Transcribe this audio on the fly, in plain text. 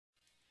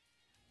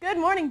Good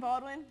morning,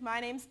 Baldwin. My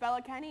name's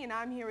Bella Kenny, and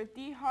I'm here with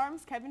Dee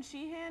Harms, Kevin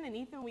Sheehan, and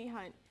Ethan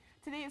Weehunt.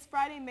 Today is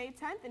Friday, May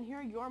 10th, and here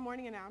are your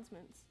morning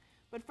announcements.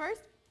 But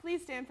first,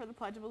 please stand for the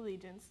Pledge of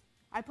Allegiance.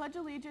 I pledge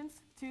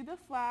allegiance to the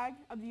flag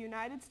of the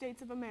United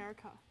States of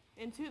America,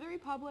 and to the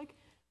republic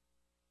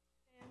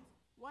that stands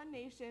one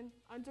nation,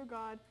 under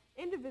God,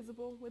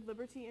 indivisible, with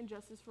liberty and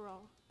justice for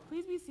all.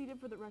 Please be seated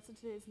for the rest of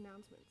today's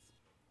announcements.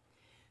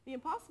 The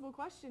impossible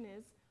question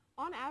is,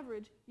 on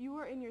average, you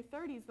were in your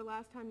 30s the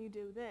last time you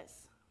do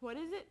this. What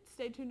is it?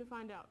 Stay tuned to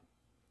find out.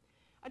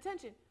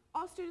 Attention,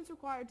 all students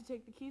required to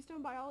take the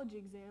Keystone Biology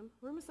exam,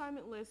 room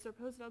assignment lists are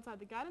posted outside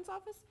the guidance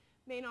office,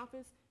 main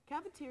office,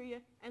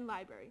 cafeteria, and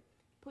library.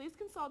 Please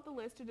consult the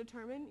list to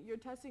determine your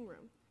testing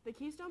room. The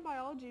Keystone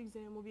Biology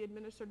exam will be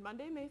administered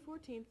Monday, May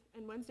 14th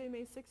and Wednesday,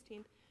 May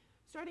 16th,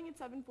 starting at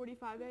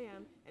 7:45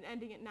 a.m. and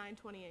ending at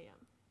 9:20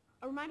 a.m.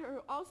 A reminder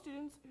to all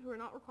students who are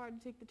not required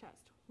to take the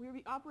test. We will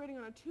be operating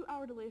on a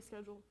 2-hour delay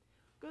schedule.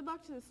 Good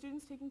luck to the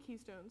students taking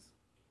Keystones.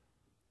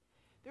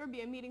 There will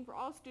be a meeting for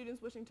all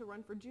students wishing to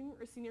run for junior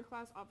or senior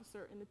class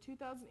officer in the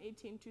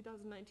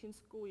 2018-2019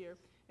 school year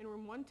in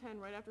room 110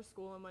 right after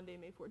school on Monday,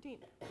 May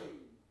 14th.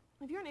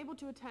 If you're unable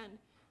to attend,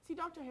 see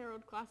Dr.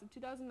 Harold, class of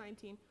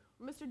 2019,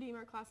 or Mr.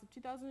 Deemer, class of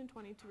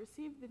 2020 to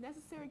receive the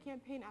necessary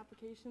campaign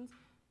applications.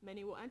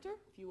 Many will enter,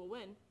 few will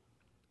win.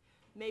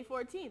 May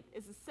 14th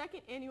is the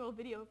second annual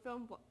Video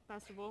Film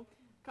Festival.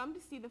 Come to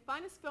see the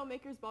finest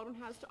filmmakers Baldwin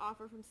has to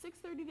offer from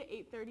 6:30 to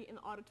 8:30 in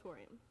the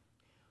auditorium.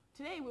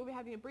 Today, we'll be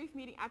having a brief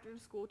meeting after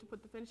school to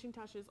put the finishing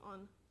touches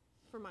on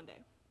for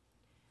Monday.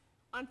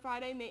 On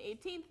Friday, May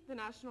 18th, the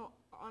National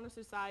Honor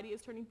Society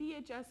is turning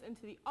BHS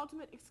into the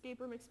ultimate escape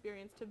room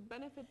experience to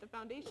benefit the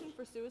Foundation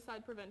for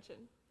Suicide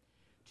Prevention.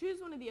 Choose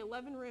one of the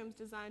 11 rooms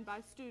designed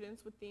by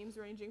students with themes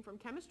ranging from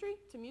chemistry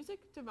to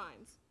music to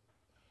vines.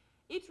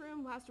 Each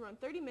room has to run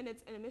 30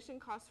 minutes and admission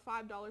costs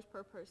 $5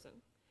 per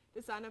person.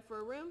 To sign up for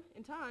a room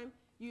in time,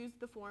 use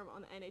the form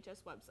on the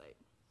NHS website.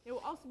 It will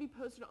also be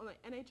posted on the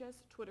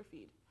NHS Twitter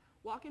feed.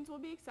 Walk-ins will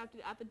be accepted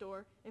at the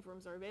door if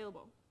rooms are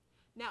available.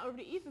 Now over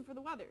to Ethan for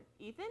the weather.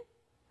 Ethan?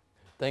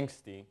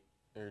 Thanks, Dee.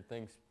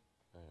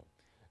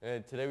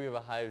 Today we have a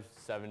high of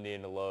 70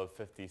 and a low of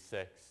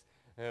 56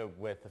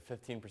 with a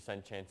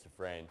 15% chance of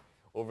rain.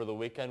 Over the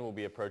weekend we'll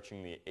be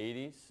approaching the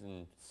 80s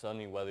and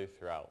sunny weather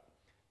throughout.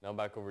 Now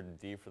back over to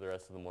Dee for the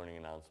rest of the morning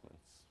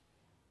announcements.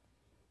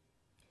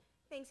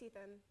 Thanks,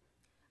 Ethan.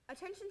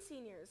 Attention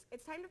seniors,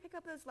 it's time to pick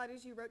up those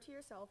letters you wrote to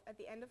yourself at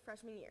the end of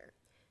freshman year.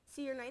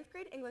 See your 9th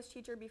grade English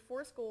teacher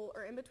before school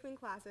or in between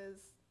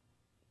classes.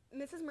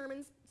 Mrs.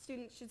 Merman's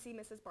students should see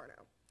Mrs.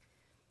 Barno.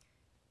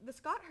 The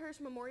Scott Hirsch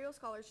Memorial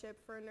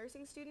Scholarship for a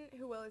nursing student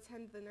who will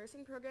attend the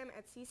nursing program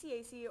at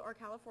CCAC or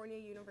California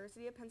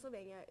University of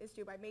Pennsylvania is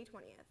due by May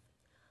 20th.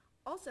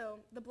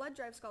 Also, the blood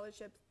drive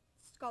scholarship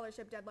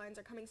deadlines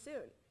are coming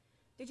soon.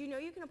 Did you know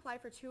you can apply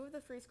for 2 of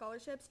the 3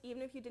 scholarships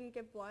even if you didn't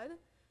give blood?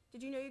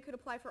 Did you know you could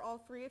apply for all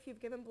 3 if you've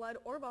given blood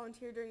or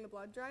volunteered during the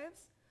blood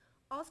drives?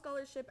 All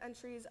scholarship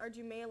entries are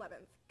due May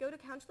 11th. Go to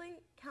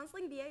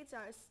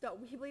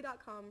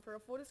counselingbhs.weebly.com for a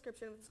full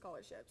description of the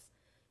scholarships.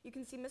 You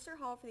can see Mr.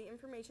 Hall for the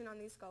information on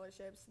these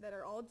scholarships that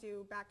are all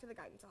due back to the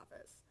guidance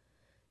office.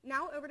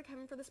 Now over to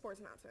Kevin for the sports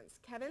announcements.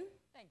 Kevin?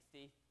 Thanks,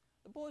 Dee.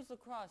 The boys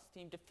lacrosse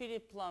team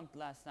defeated Plump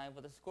last night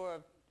with a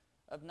score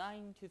of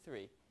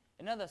 9-3.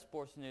 In other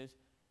sports news,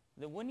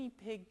 the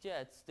Winnipeg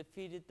Jets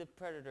defeated the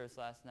Predators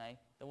last night.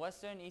 The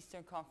Western and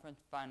Eastern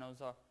Conference Finals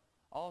are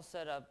all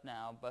set up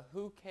now, but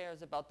who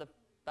cares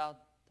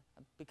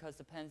because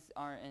the Pens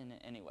aren't in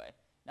it anyway.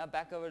 Now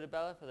back over to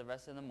Bella for the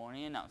rest of the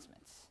morning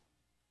announcements.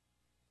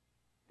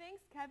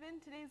 Thanks, Kevin.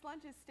 Today's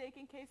lunch is steak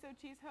and queso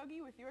cheese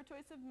hoagie with your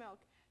choice of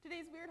milk.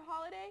 Today's weird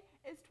holiday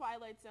is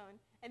Twilight Zone.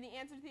 And the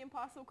answer to the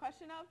impossible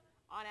question of,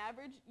 on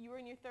average, you were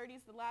in your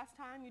 30s the last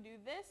time you do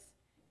this,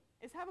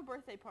 is have a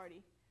birthday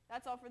party.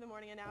 That's all for the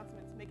morning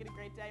announcements. Make it a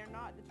great day or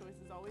not, the choice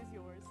is always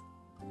yours.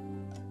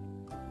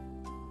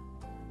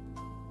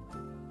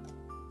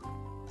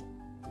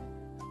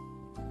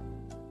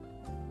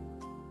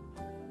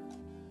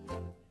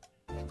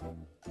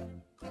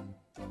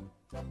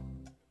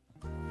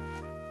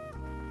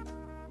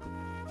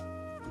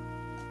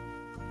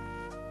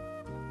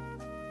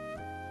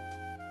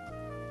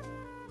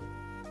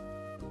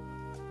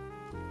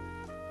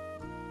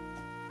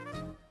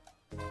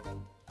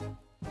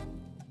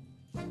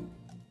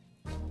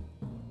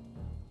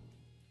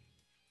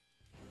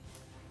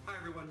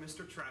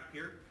 Mr. Trapp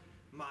here.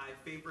 My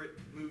favorite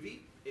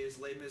movie is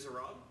Les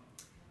Miserables.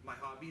 My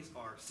hobbies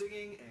are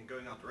singing and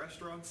going out to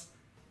restaurants.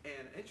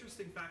 And an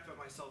interesting fact about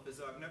myself is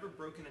that I've never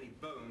broken any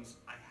bones.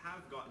 I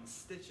have gotten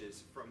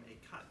stitches from a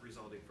cut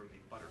resulting from a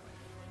butter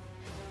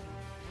knife.